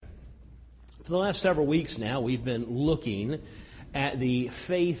For the last several weeks now, we've been looking at the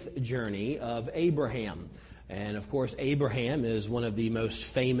faith journey of Abraham. And of course, Abraham is one of the most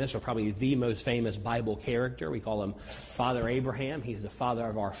famous, or probably the most famous Bible character. We call him Father Abraham. He's the father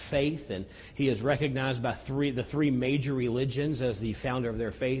of our faith, and he is recognized by the three major religions as the founder of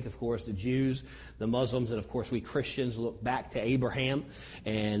their faith. Of course, the Jews, the Muslims, and of course we Christians look back to Abraham,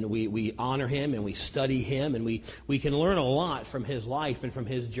 and we honor him, and we study him, and we can learn a lot from his life and from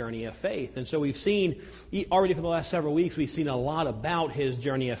his journey of faith. And so we've seen, already for the last several weeks, we've seen a lot about his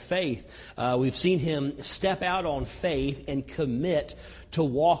journey of faith. We've seen him step out on faith and commit to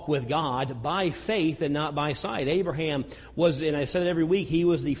walk with God by faith and not by sight. Abraham was, and I said it every week, he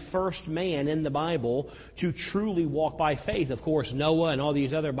was the first man in the Bible to truly walk by faith. Of course, Noah and all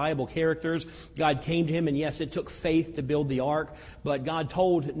these other Bible characters, God came to him, and yes, it took faith to build the ark, but God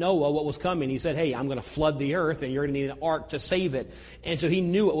told Noah what was coming. He said, hey, I'm going to flood the earth, and you're going to need an ark to save it. And so he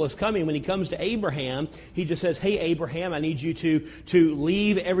knew it was coming. When he comes to Abraham, he just says, hey, Abraham, I need you to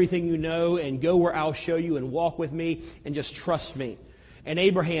leave everything you know and go where I'll show you and walk with me and just trust me. And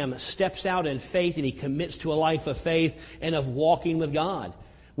Abraham steps out in faith, and he commits to a life of faith and of walking with God.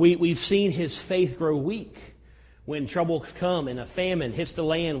 We've seen his faith grow weak. When trouble comes and a famine hits the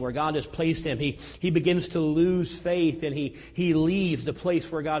land where God has placed him, he begins to lose faith, and he leaves the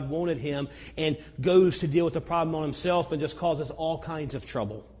place where God wanted him and goes to deal with the problem on himself and just causes all kinds of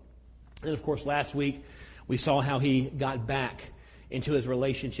trouble. And of course, last week we saw how he got back into his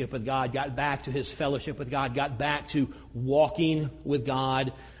relationship with God, got back to his fellowship with God, got back to walking with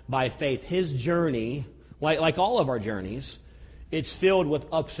God by faith. His journey, like all of our journeys, it's filled with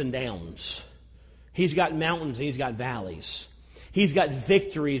ups and downs. He's got mountains and he's got valleys. He's got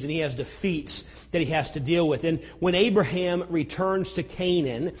victories and he has defeats that he has to deal with. And when Abraham returns to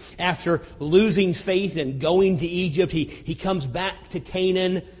Canaan after losing faith and going to Egypt, he comes back to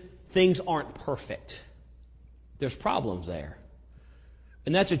Canaan. Things aren't perfect. There's problems there.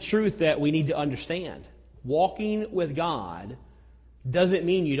 And that's a truth that we need to understand. Walking with God doesn't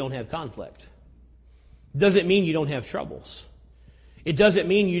mean you don't have conflict. Doesn't mean you don't have troubles. It doesn't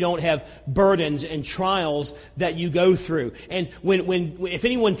mean you don't have burdens and trials that you go through. And if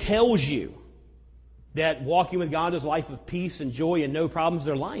anyone tells you that walking with God is a life of peace and joy and no problems,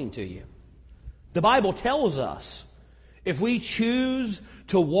 they're lying to you. The Bible tells us if we choose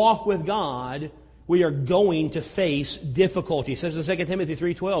to walk with God, we are going to face difficulty. It says in 2 Timothy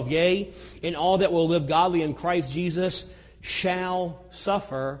 3:12, yea, and all that will live godly in Christ Jesus shall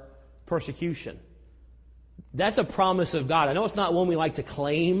suffer persecution. That's a promise of God. I know it's not one we like to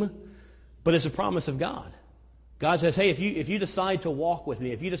claim, but it's a promise of God. God says, hey, if you decide to walk with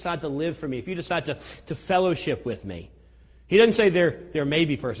me, if you decide to live for me, if you decide to fellowship with me, He doesn't say there may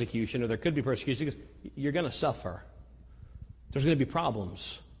be persecution or there could be persecution. He goes, you're going to suffer. There's going to be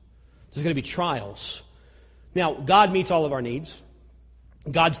problems. There's going to be trials. Now, God meets all of our needs.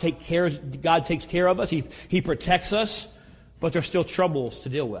 God takes care of us. He protects us, but there's still troubles to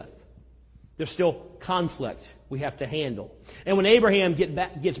deal with. There's still conflict we have to handle. And when Abraham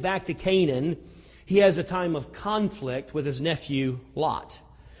gets back to Canaan, he has a time of conflict with his nephew Lot.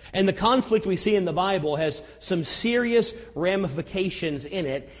 And the conflict we see in the Bible has some serious ramifications in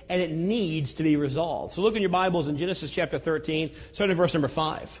it, and it needs to be resolved. So look in your Bibles in Genesis chapter 13, starting at verse number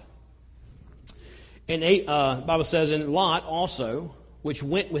 5. And the Bible says, and Lot also, which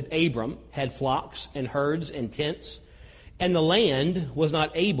went with Abram, had flocks and herds and tents, and the land was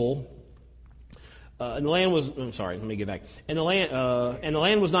not able. And the land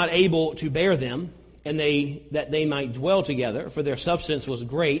was not able to bear them, and that they might dwell together, for their substance was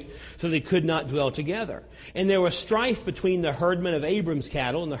great, so they could not dwell together. And there was strife between the herdmen of Abram's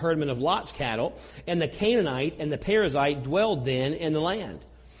cattle and the herdmen of Lot's cattle, and the Canaanite and the Perizzite dwelled then in the land.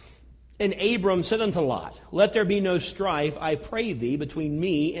 And Abram said unto Lot, let there be no strife, I pray thee, between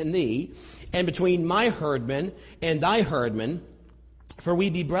me and thee, and between my herdmen and thy herdmen, for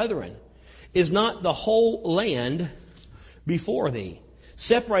we be brethren. Is not the whole land before thee?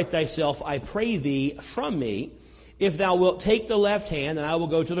 Separate thyself, I pray thee, from me. If thou wilt take the left hand, then I will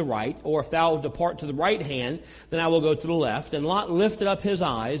go to the right. Or if thou depart to the right hand, then I will go to the left. And Lot lifted up his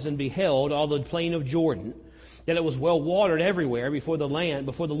eyes and beheld all the plain of Jordan, that it was well watered everywhere before the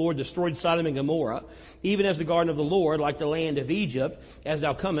Lord destroyed Sodom and Gomorrah, even as the garden of the Lord, like the land of Egypt, as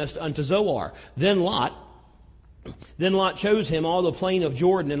thou comest unto Zoar. Then Lot chose him all the plain of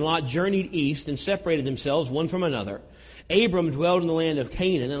Jordan, and Lot journeyed east and separated themselves one from another. Abram dwelled in the land of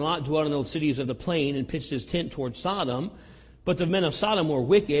Canaan, and Lot dwelled in the cities of the plain and pitched his tent toward Sodom. But the men of Sodom were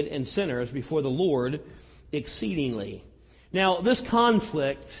wicked and sinners before the Lord exceedingly. Now, this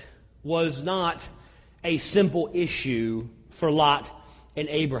conflict was not a simple issue for Lot and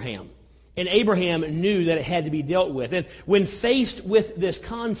Abraham. And Abraham knew that it had to be dealt with. And when faced with this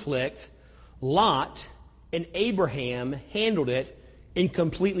conflict, Lot and Abraham handled it in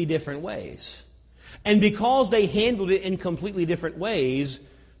completely different ways. And because they handled it in completely different ways,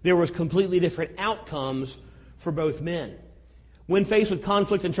 there was completely different outcomes for both men. When faced with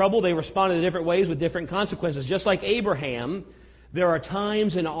conflict and trouble, they responded in different ways with different consequences. Just like Abraham, there are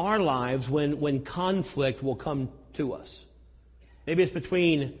times in our lives when conflict will come to us. Maybe it's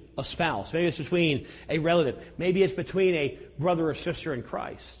between a spouse. Maybe it's between a relative. Maybe it's between a brother or sister in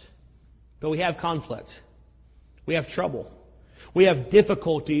Christ. But we have conflict. We have trouble. We have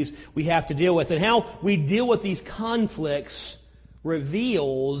difficulties we have to deal with. And how we deal with these conflicts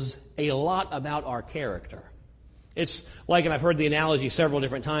reveals a lot about our character. It's like, and I've heard the analogy several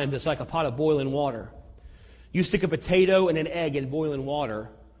different times, it's like a pot of boiling water. You stick a potato and an egg in boiling water.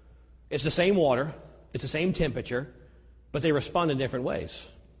 It's the same water. It's the same temperature. But they respond in different ways.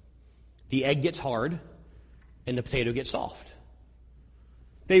 The egg gets hard and the potato gets soft.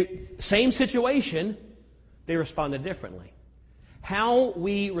 Same situation, they responded differently. How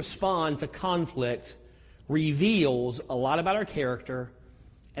we respond to conflict reveals a lot about our character,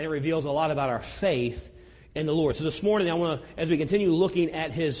 and it reveals a lot about our faith in the Lord. So this morning, I want to, as we continue looking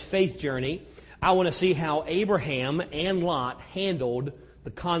at his faith journey, I want to see how Abraham and Lot handled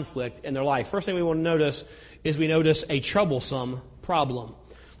the conflict in their life. First thing we want to notice is we notice a troublesome problem.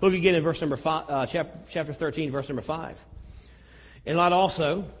 Look again in verse number 5, chapter 13, verse number 5. And Lot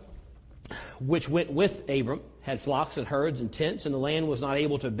also, which went with Abram, had flocks and herds and tents, and the land was not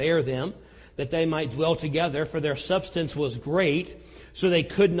able to bear them, that they might dwell together, for their substance was great, so they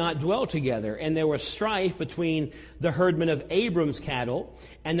could not dwell together. And there was strife between the herdmen of Abram's cattle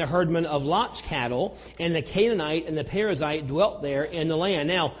and the herdmen of Lot's cattle, and the Canaanite and the Perizzite dwelt there in the land.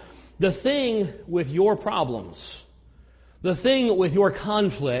 Now, the thing with your problems, the thing with your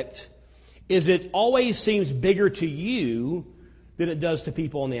conflict, is it always seems bigger to you than it does to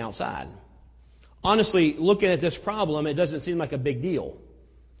people on the outside. Honestly, looking at this problem, it doesn't seem like a big deal.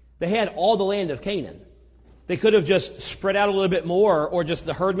 They had all the land of Canaan. They could have just spread out a little bit more, or just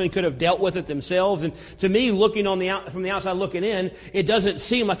the herdmen could have dealt with it themselves. And to me, looking from the outside looking in, it doesn't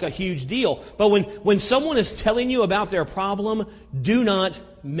seem like a huge deal. But when someone is telling you about their problem, do not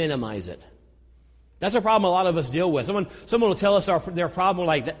minimize it. That's a problem a lot of us deal with. Someone will tell us their problem,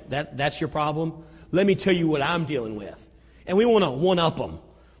 like, that's your problem? Let me tell you what I'm dealing with. And we want to one-up them.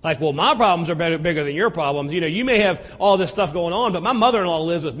 Like, well, my problems are bigger than your problems. You know, you may have all this stuff going on, but my mother-in-law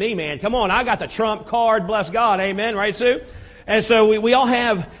lives with me, man. Come on, I got the trump card, bless God, amen, right, Sue? And so we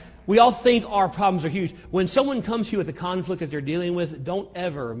all think our problems are huge. When someone comes to you with a conflict that they're dealing with, don't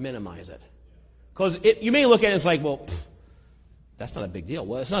ever minimize it. Because you may look at it and it's like, well, that's not a big deal.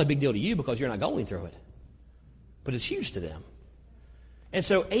 Well, it's not a big deal to you because you're not going through it. But it's huge to them. And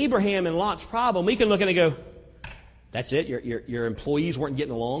so Abraham and Lot's problem, we can look at it and go, that's it? Your employees weren't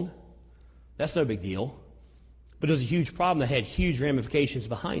getting along? That's no big deal. But it was a huge problem that had huge ramifications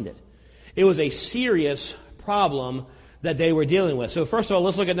behind it. It was a serious problem that they were dealing with. So first of all,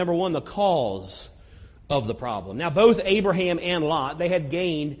 let's look at number one, the cause of the problem. Now, both Abraham and Lot, they had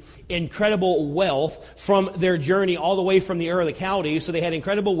gained incredible wealth from their journey all the way from the Ur of the Chaldees. So they had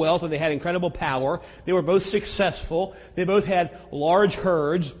incredible wealth and they had incredible power. They were both successful. They both had large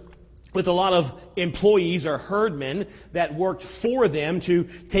herds with a lot of employees or herdmen that worked for them to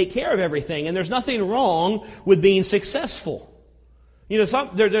take care of everything. And there's nothing wrong with being successful. You know,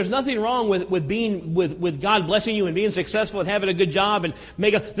 there's nothing wrong with God blessing you and being successful and having a good job and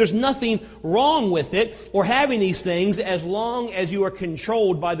there's nothing wrong with it or having these things as long as you are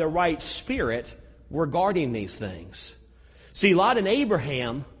controlled by the right spirit regarding these things. See, Lot and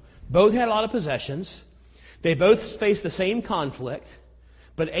Abraham both had a lot of possessions. They both faced the same conflict.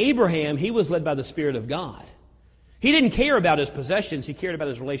 But Abraham, he was led by the Spirit of God. He didn't care about his possessions. He cared about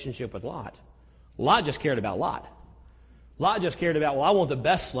his relationship with Lot. Lot just cared about Lot. Lot just cared about, well, I want the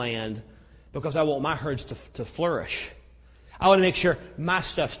best land because I want my herds to flourish. I want to make sure my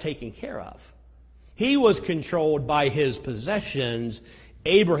stuff's taken care of. He was controlled by his possessions.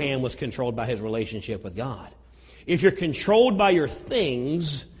 Abraham was controlled by his relationship with God. If you're controlled by your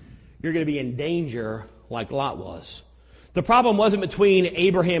things, you're going to be in danger like Lot was. The problem wasn't between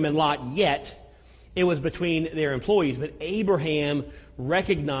Abraham and Lot yet. It was between their employees. But Abraham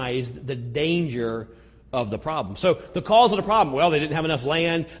recognized the danger of the problem. So the cause of the problem, well, they didn't have enough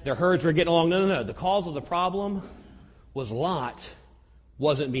land. Their herds were getting along. No. The cause of the problem was Lot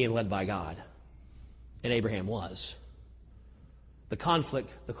wasn't being led by God. And Abraham was. The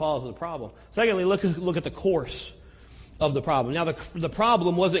conflict, the cause of the problem. Secondly, look at the course of the problem. Now, the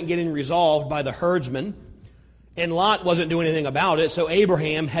problem wasn't getting resolved by the herdsmen And Lot wasn't doing anything about it, so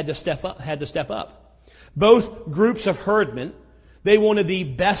Abraham had to step up. Both groups of herdmen, they wanted the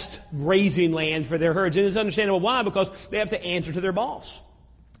best grazing land for their herds. And it's understandable why, because they have to answer to their boss.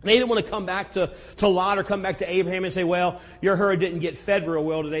 They didn't want to come back to Lot or come back to Abraham and say, well, your herd didn't get fed real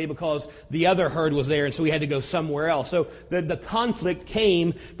well today because the other herd was there, and so we had to go somewhere else. So the conflict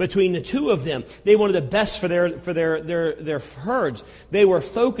came between the two of them. They wanted the best for their herds. They were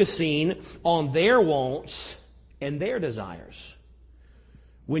focusing on their wants and their desires.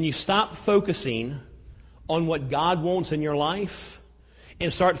 When you stop focusing on what God wants in your life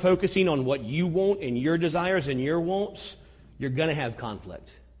and start focusing on what you want and your desires and your wants, you're going to have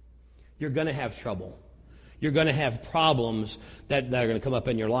conflict. You're going to have trouble. You're going to have problems that are going to come up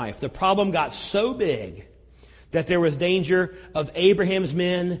in your life. The problem got so big that there was danger of Abraham's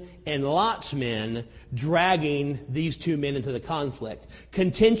men and Lot's men dragging these two men into the conflict.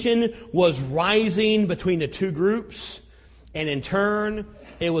 Contention was rising between the two groups, and in turn,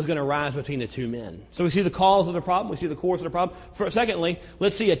 it was going to rise between the two men. So we see the cause of the problem. We see the cause of the problem. Secondly,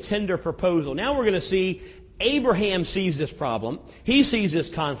 let's see a tender proposal. Now we're going to see Abraham sees this problem. He sees this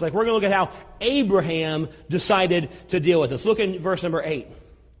conflict. We're going to look at how Abraham decided to deal with this. Look in verse number 8.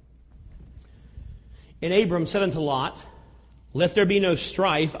 And Abram said unto Lot, let there be no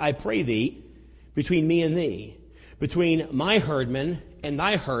strife, I pray thee, between me and thee, between my herdmen and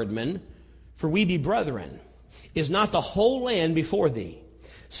thy herdmen, for we be brethren. Is not the whole land before thee?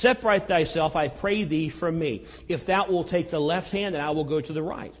 Separate thyself, I pray thee, from me. If thou wilt take the left hand, then I will go to the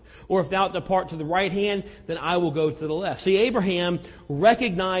right. Or if thou depart to the right hand, then I will go to the left. See, Abraham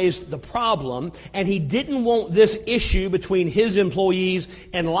recognized the problem, and he didn't want this issue between his employees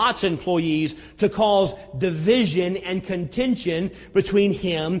and Lot's employees to cause division and contention between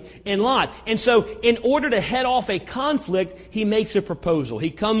him and Lot. And so, in order to head off a conflict, he makes a proposal.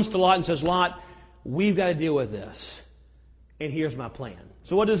 He comes to Lot and says, Lot, we've got to deal with this. And here's my plan.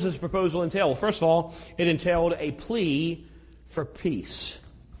 So what does this proposal entail? Well, first of all, it entailed a plea for peace.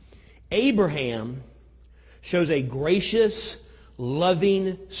 Abraham shows a gracious,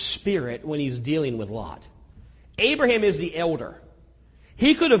 loving spirit when he's dealing with Lot. Abraham is the elder.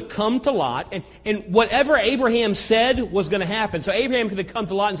 He could have come to Lot, and whatever Abraham said was going to happen. So Abraham could have come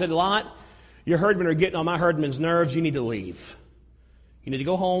to Lot and said, Lot, your herdmen are getting on my herdmen's nerves. You need to leave. You need to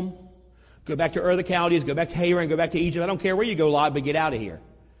go home. Go back to Ur of the Chaldees, go back to Haran, go back to Egypt. I don't care where you go, Lot, but get out of here.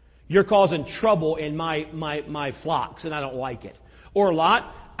 You're causing trouble in my flocks, and I don't like it. Or,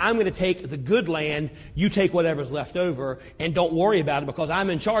 Lot, I'm going to take the good land, you take whatever's left over, and don't worry about it because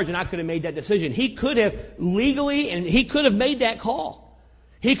I'm in charge, and I could have made that decision. He could have legally, and he could have made that call.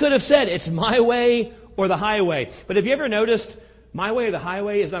 He could have said, it's my way or the highway. But have you ever noticed, my way or the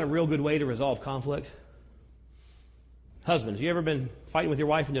highway is not a real good way to resolve conflict? Husbands, you ever been fighting with your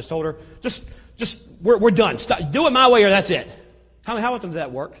wife and just told her, we're done. Stop, do it my way or that's it? How often does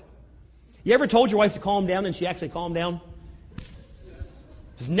that work? You ever told your wife to calm down and she actually calmed down?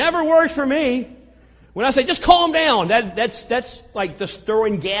 It never works for me. When I say just calm down, that's like just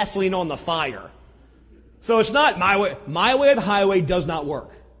throwing gasoline on the fire. So it's not my way. My way or the highway does not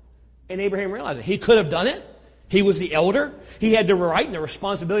work. And Abraham realized it. He could have done it. He was the elder. He had the right and the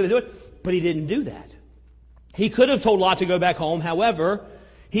responsibility to do it, but he didn't do that. He could have told Lot to go back home. However,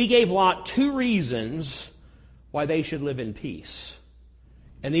 he gave Lot two reasons why they should live in peace.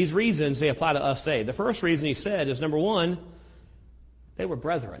 And these reasons, they apply to us today. The first reason he said is, number one, they were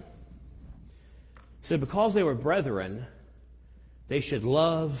brethren. He said because they were brethren, they should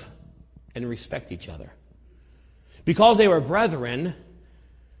love and respect each other. Because they were brethren,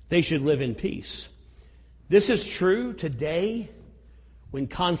 they should live in peace. This is true today when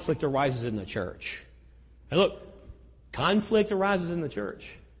conflict arises in the church. And look, conflict arises in the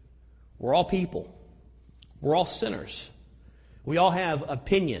church. We're all people. We're all sinners. We all have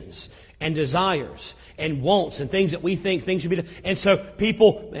opinions and desires and wants and things that we think things should be done. And so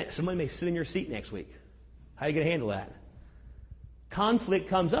somebody may sit in your seat next week. How are you going to handle that? Conflict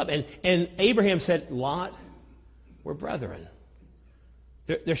comes up. And Abraham said, Lot, we're brethren.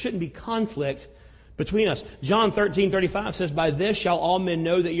 There shouldn't be conflict between us. John 13:35 says, by this shall all men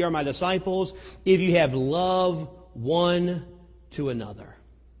know that you are my disciples, if you have love one to another.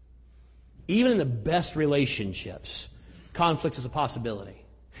 Even in the best relationships, conflict is a possibility.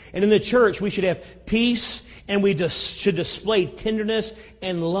 And in the church, we should have peace, and we should display tenderness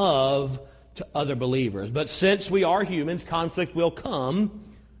and love to other believers. But since we are humans, conflict will come,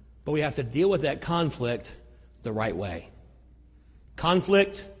 but we have to deal with that conflict the right way.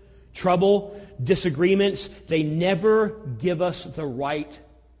 Conflict, trouble, disagreements, they never give us the right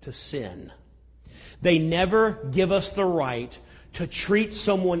to sin. They never give us the right to treat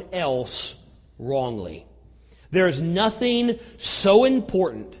someone else wrongly. There is nothing so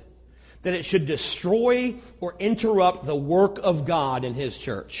important that it should destroy or interrupt the work of God in His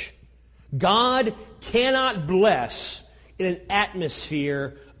church. God cannot bless in an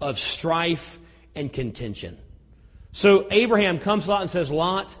atmosphere of strife and contention. So Abraham comes to Lot and says,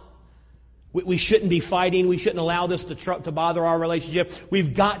 Lot, we shouldn't be fighting. We shouldn't allow this to bother our relationship.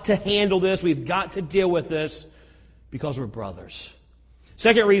 We've got to handle this. We've got to deal with this because we're brothers.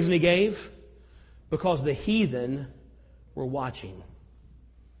 Second reason he gave, because the heathen were watching.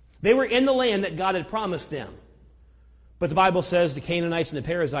 They were in the land that God had promised them. But the Bible says the Canaanites and the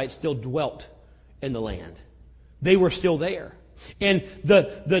Perizzites still dwelt in the land. They were still there. And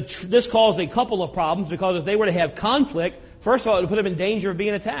this caused a couple of problems, because if they were to have conflict, first of all, it would put them in danger of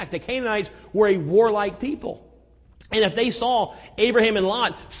being attacked. The Canaanites were a warlike people. And if they saw Abraham and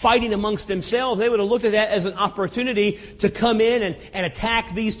Lot fighting amongst themselves, they would have looked at that as an opportunity to come in and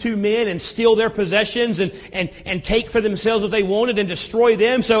attack these two men and steal their possessions and take for themselves what they wanted and destroy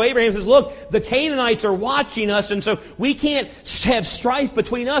them. So Abraham says, look, the Canaanites are watching us, and so we can't have strife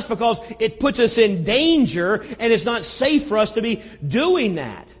between us because it puts us in danger, and it's not safe for us to be doing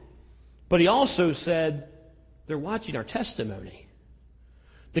that. But he also said, they're watching our testimony.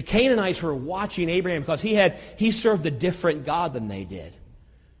 The Canaanites were watching Abraham because he served a different God than they did.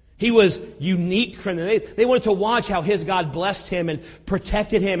 He was unique from them. They wanted to watch how his God blessed him and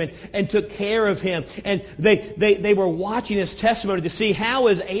protected him and took care of him. And they were watching his testimony to see, how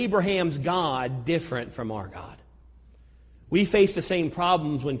is Abraham's God different from our God? We face the same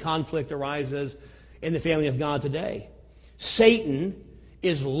problems when conflict arises in the family of God today. Satan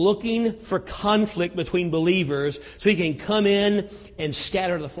is looking for conflict between believers so he can come in and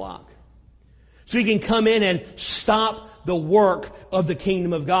scatter the flock. So he can come in and stop the work of the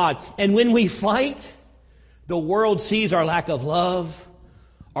kingdom of God. And when we fight, the world sees our lack of love,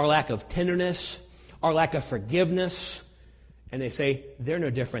 our lack of tenderness, our lack of forgiveness, and they say, they're no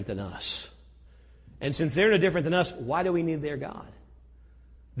different than us. And since they're no different than us, why do we need their God?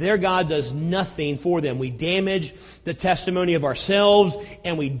 Their God does nothing for them. We damage the testimony of ourselves,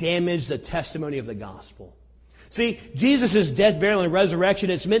 and we damage the testimony of the gospel. See, Jesus' death, burial, and resurrection,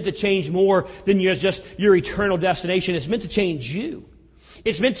 it's meant to change more than just your eternal destination. It's meant to change you.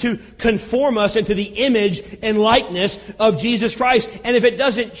 It's meant to conform us into the image and likeness of Jesus Christ. And if it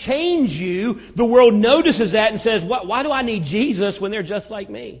doesn't change you, the world notices that and says, why do I need Jesus when they're just like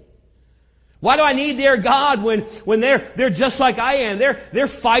me? Why do I need their God when they're just like I am? They're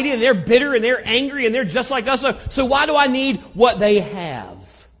fighting and they're bitter and they're angry and they're just like us. So why do I need what they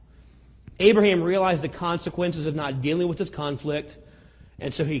have? Abraham realized the consequences of not dealing with this conflict,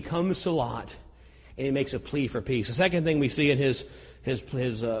 and so he comes to Lot and he makes a plea for peace. The second thing we see in his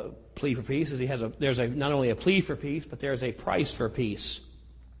plea for peace is there's not only a plea for peace, but there's a price for peace.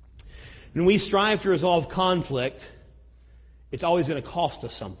 When we strive to resolve conflict, it's always going to cost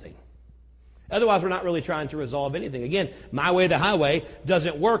us something. Otherwise, we're not really trying to resolve anything. Again, my way, the highway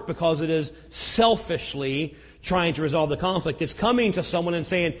doesn't work because it is selfishly trying to resolve the conflict. It's coming to someone and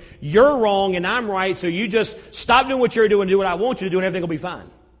saying, you're wrong and I'm right, so you just stop doing what you're doing and do what I want you to do and everything will be fine.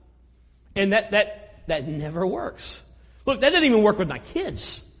 And that never works. Look, that doesn't even work with my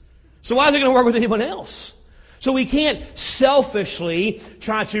kids. So why is it going to work with anyone else? So we can't selfishly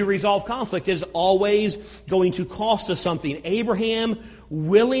try to resolve conflict. It is always going to cost us something. Abraham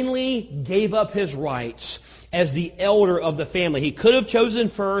willingly gave up his rights as the elder of the family. He could have chosen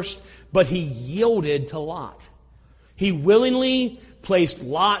first, but he yielded to Lot. He willingly placed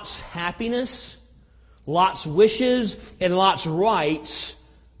Lot's happiness, Lot's wishes, and Lot's rights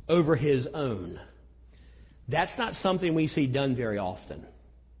over his own. That's not something we see done very often.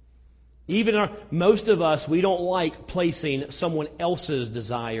 Even most of us, we don't like placing someone else's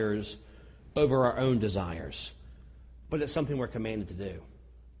desires over our own desires. But it's something we're commanded to do.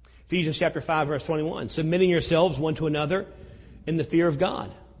 Ephesians chapter 5, verse 21, submitting yourselves one to another in the fear of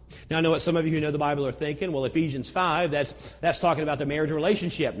God. Now, I know what some of you who know the Bible are thinking. Well, Ephesians 5, that's talking about the marriage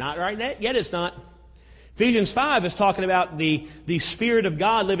relationship. Not right yet, it's not. Ephesians 5 is talking about the Spirit of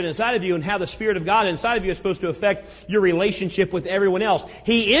God living inside of you and how the Spirit of God inside of you is supposed to affect your relationship with everyone else.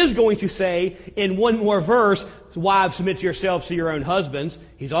 He is going to say in one more verse, wives, submit yourselves to your own husbands.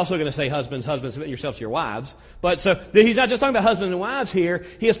 He's also going to say, husbands, submit yourselves to your wives. But so he's not just talking about husbands and wives here.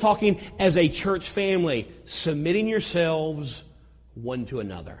 He is talking as a church family, submitting yourselves one to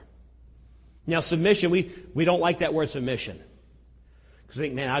another. Now, submission, we don't like that word submission. Because we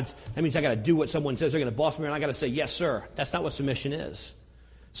think, man, that means I got to do what someone says. They're going to boss me around. I got to say, yes, sir. That's not what submission is.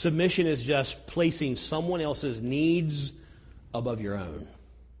 Submission is just placing someone else's needs above your own.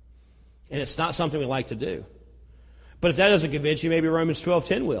 And it's not something we like to do. But if that doesn't convince you, maybe Romans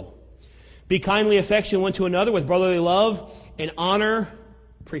 12:10 will. Be kindly affectionate one to another with brotherly love and honor,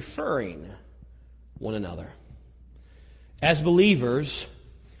 preferring one another. As believers,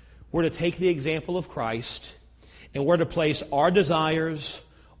 we're to take the example of Christ, and we're to place our desires,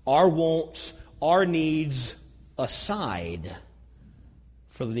 our wants, our needs aside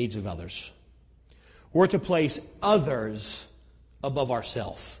for the needs of others. We're to place others above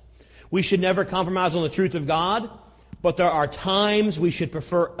ourselves. We should never compromise on the truth of God, but there are times we should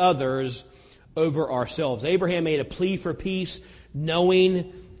prefer others over ourselves. Abraham made a plea for peace,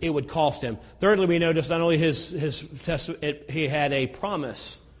 knowing it would cost him. Thirdly, we notice not only his testament, he had a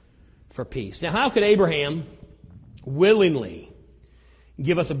promise for peace. Now, how could Abraham willingly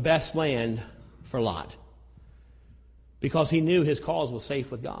give us the best land for Lot? Because he knew his cause was safe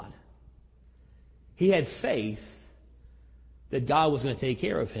with God. He had faith that God was going to take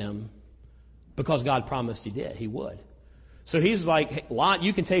care of him because God promised he would. So he's like, hey, Lot,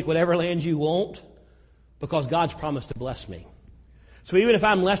 you can take whatever land you want because God's promised to bless me. So even if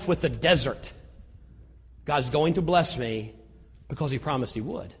I'm left with the desert, God's going to bless me because He promised He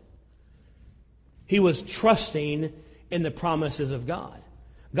would. He was trusting in the promises of God.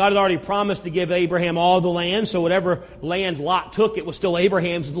 God had already promised to give Abraham all the land, so whatever land Lot took, it was still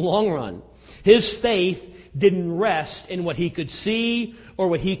Abraham's in the long run. His faith didn't rest in what he could see or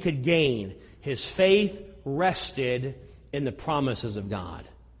what he could gain. His faith rested in the promises of God.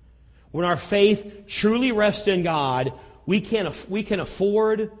 When our faith truly rests in God, we can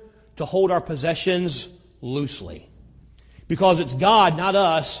afford to hold our possessions loosely. Because it's God, not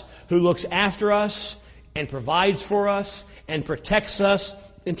us, who looks after us and provides for us and protects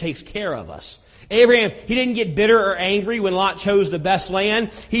us and takes care of us. Abraham, he didn't get bitter or angry when Lot chose the best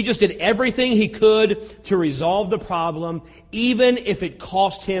land. He just did everything he could to resolve the problem, even if it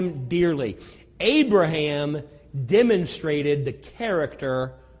cost him dearly. Abraham demonstrated the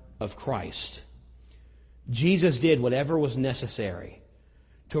character of Christ. Jesus did whatever was necessary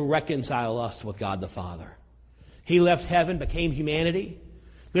to reconcile us with God the Father. He left heaven, became humanity,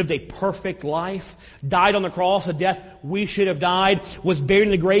 lived a perfect life, died on the cross, a death we should have died, was buried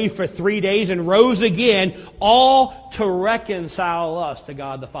in the grave for 3 days, and rose again, all to reconcile us to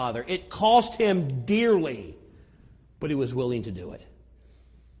God the Father. It cost him dearly, but he was willing to do it.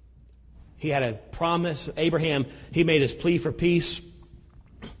 He had a promise. Abraham, he made his plea for peace.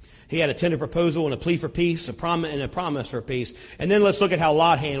 He had a tender proposal and a plea for peace, a promise for peace. And then let's look at how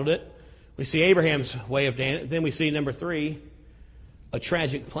Lot handled it. We see Abraham's way of doing it. Then we see, number 3, a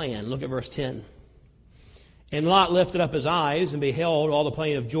tragic plan. Look at verse 10. And Lot lifted up his eyes and beheld all the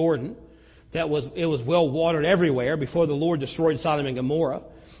plain of Jordan. It was well watered everywhere before the Lord destroyed Sodom and Gomorrah,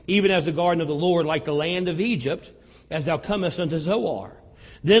 even as the garden of the Lord, like the land of Egypt, as thou comest unto Zoar.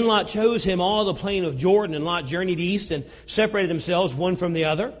 Then Lot chose him all the plain of Jordan, and Lot journeyed east and separated themselves one from the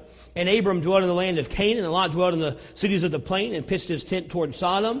other. And Abram dwelt in the land of Canaan, and Lot dwelt in the cities of the plain and pitched his tent toward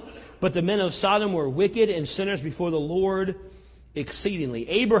Sodom. But the men of Sodom were wicked and sinners before the Lord exceedingly.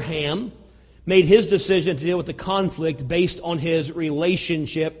 Abraham made his decision to deal with the conflict based on his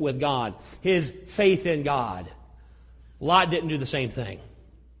relationship with God, his faith in God. Lot didn't do the same thing.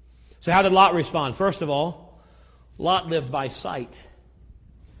 So how did Lot respond? First of all, Lot lived by sight.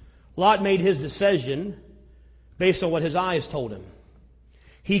 Lot made his decision based on what his eyes told him.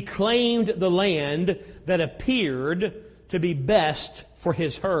 He claimed the land that appeared to be best for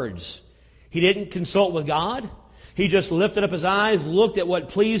his herds. He didn't consult with God. He just lifted up his eyes, looked at what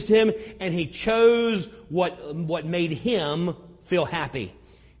pleased him, and he chose what made him feel happy.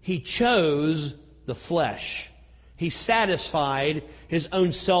 He chose the flesh. He satisfied his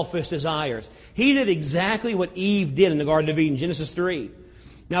own selfish desires. He did exactly what Eve did in the Garden of Eden, Genesis 3.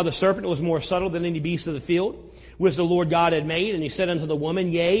 Now the serpent was more subtle than any beast of the field, which the Lord God had made. And he said unto the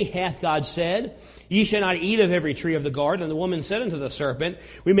woman, Yea, hath God said, Ye shall not eat of every tree of the garden. And the woman said unto the serpent,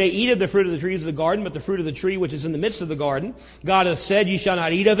 We may eat of the fruit of the trees of the garden, but the fruit of the tree which is in the midst of the garden, God hath said, Ye shall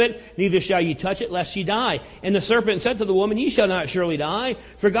not eat of it, neither shall ye touch it, lest ye die. And the serpent said to the woman, Ye shall not surely die,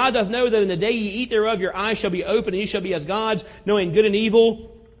 for God doth know that in the day ye eat thereof, your eyes shall be open, and ye shall be as gods, knowing good and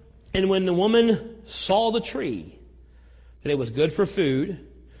evil. And when the woman saw the tree, that it was good for food,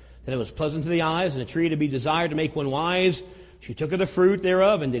 that it was pleasant to the eyes, and a tree to be desired to make one wise, she took of the fruit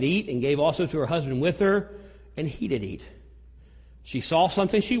thereof, and did eat, and gave also to her husband with her, and he did eat. She saw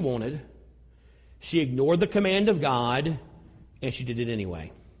something she wanted, she ignored the command of God, and she did it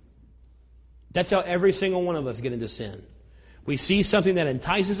anyway. That's how every single one of us get into sin. We see something that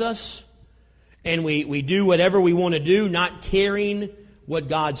entices us, and we do whatever we want to do, not caring what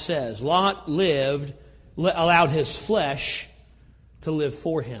God says. Lot allowed his flesh to live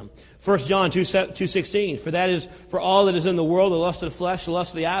for Him. 1 John 2:16, for all that is in the world, the lust of the flesh, the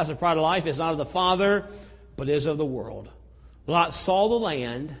lust of the eyes, the pride of life, is not of the Father, but is of the world. Lot saw the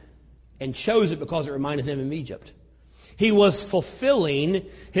land and chose it because it reminded him of Egypt. He was fulfilling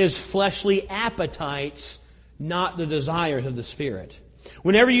his fleshly appetites, not the desires of the Spirit.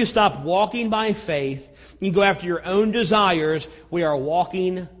 Whenever you stop walking by faith and go after your own desires, we are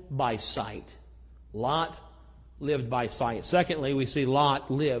walking by sight. Lot lived by sight. Secondly, we see Lot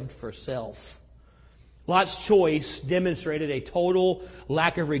lived for self. Lot's choice demonstrated a total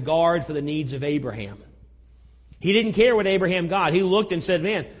lack of regard for the needs of Abraham. He didn't care what Abraham got. He looked and said,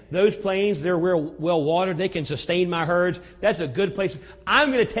 man, those plains, they're well watered. They can sustain my herds. That's a good place.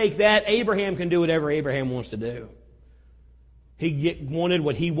 I'm going to take that. Abraham can do whatever Abraham wants to do. He wanted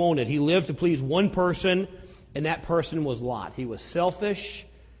what he wanted. He lived to please one person, and that person was Lot. He was selfish,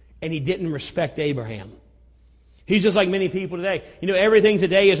 and he didn't respect Abraham. He's just like many people today. You know, everything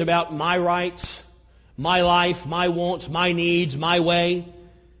today is about my rights, my life, my wants, my needs, my way.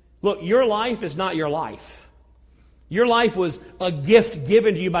 Look, your life is not your life. Your life was a gift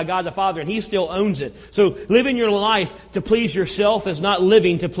given to you by God the Father, and He still owns it. So living your life to please yourself is not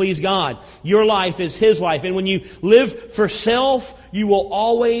living to please God. Your life is His life. And when you live for self, you will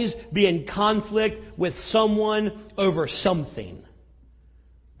always be in conflict with someone over something.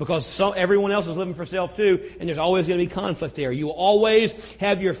 Because everyone else is living for self too, and there's always going to be conflict there. You will always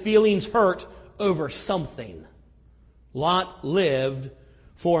have your feelings hurt over something. Lot lived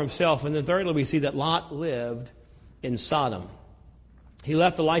for himself. And then thirdly, we see that Lot lived in Sodom. He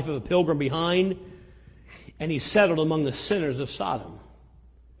left the life of a pilgrim behind, and he settled among the sinners of Sodom.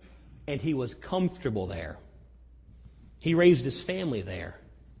 And he was comfortable there. He raised his family there.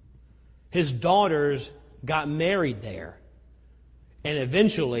 His daughters got married there. And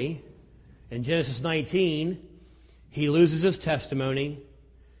eventually, in Genesis 19, he loses his testimony,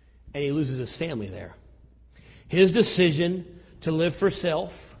 and he loses his family there. His decision to live for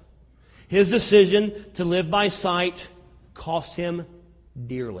self, his decision to live by sight, cost him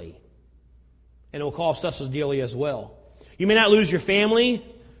dearly. And it will cost us as dearly as well. You may not lose your family,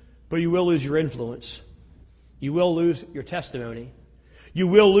 but you will lose your influence. You will lose your testimony. You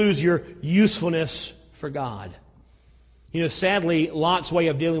will lose your usefulness for God. You know, sadly, Lot's way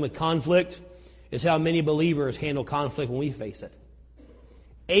of dealing with conflict is how many believers handle conflict when we face it.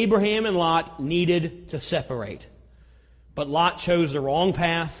 Abraham and Lot needed to separate. But Lot chose the wrong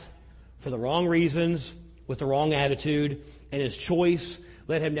path for the wrong reasons, with the wrong attitude, and his choice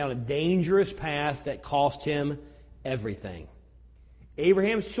led him down a dangerous path that cost him everything.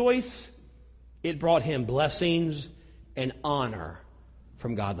 Abraham's choice, it brought him blessings and honor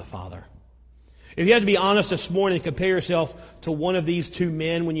from God the Father. If you have to be honest this morning and compare yourself to one of these two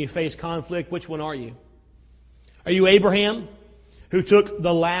men when you face conflict, which one are you? Are you Abraham, who took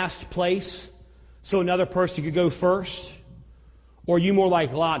the last place so another person could go first? Or are you more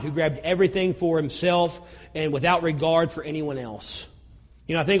like Lot, who grabbed everything for himself and without regard for anyone else?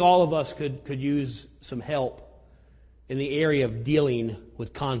 You know, I think all of us could use some help in the area of dealing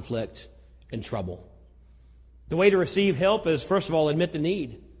with conflict and trouble. The way to receive help is, first of all, admit the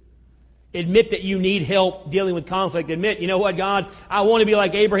need. Admit that you need help dealing with conflict. Admit, you know what, God, I want to be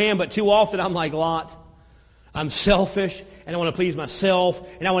like Abraham, but too often I'm like Lot. I'm selfish, and I want to please myself,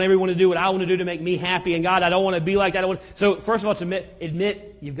 and I want everyone to do what I want to do to make me happy. And God, I don't want to be like that. So first of all,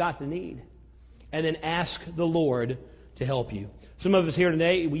 admit you've got the need. And then ask the Lord to help you. Some of us here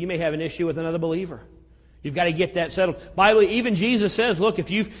today, you may have an issue with another believer. You've got to get that settled. Bible, even Jesus says, look, if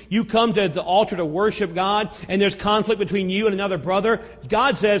you come to the altar to worship God, and there's conflict between you and another brother,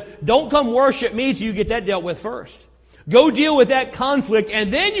 God says, don't come worship me till you get that dealt with first. Go deal with that conflict,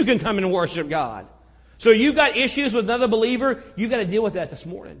 and then you can come and worship God. So you've got issues with another believer, you've got to deal with that this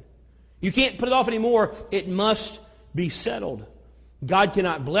morning. You can't put it off anymore. It must be settled. God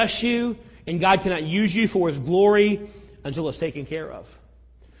cannot bless you, and God cannot use you for His glory until it's taken care of.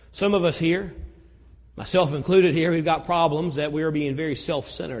 Some of us here, myself included here, we've got problems that we are being very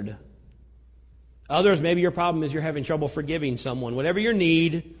self-centered. Others, maybe your problem is you're having trouble forgiving someone. Whatever your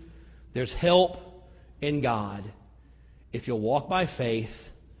need, there's help in God if you'll walk by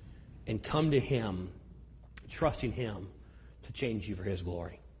faith and come to Him, trusting Him to change you for His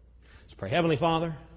glory. Let's pray. Heavenly Father,